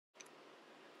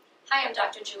Hi, I'm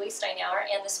Dr. Julie Steinauer,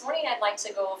 and this morning I'd like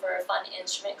to go over a fun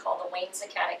instrument called the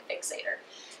Siccadic Fixator.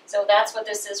 So that's what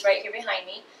this is right here behind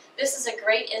me. This is a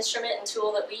great instrument and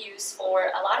tool that we use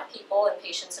for a lot of people and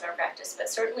patients in our practice, but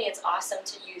certainly it's awesome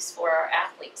to use for our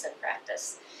athletes in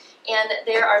practice. And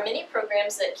there are many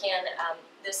programs that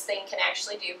this thing can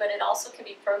actually do, but it also can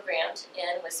be programmed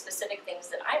in with specific things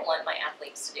that I want my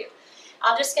athletes to do.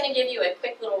 I'm just going to give you a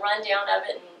quick little rundown of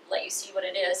it and let you see what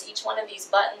it is. Each one of these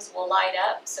buttons will light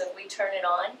up, so if we turn it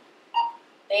on,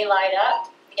 they light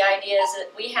up. The idea is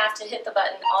that we have to hit the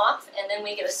button off, and then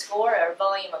we get a score or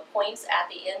volume of points at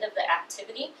the end of the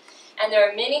activity. And there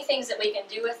are many things that we can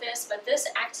do with this, but this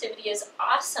activity is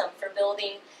awesome for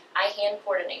building eye-hand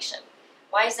coordination.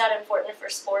 Why is that important for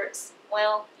sports?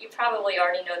 Well, you probably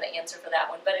already know the answer for that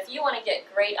one, but if you want to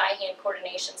get great eye-hand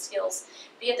coordination skills,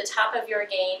 be at the top of your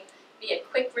game, be a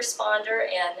quick responder,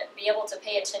 and be able to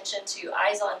pay attention to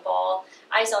eyes on ball,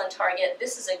 eyes on target,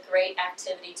 this is a great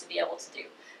activity to be able to do.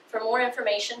 For more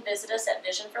information, visit us at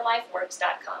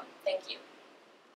visionforlifeworks.com. Thank you.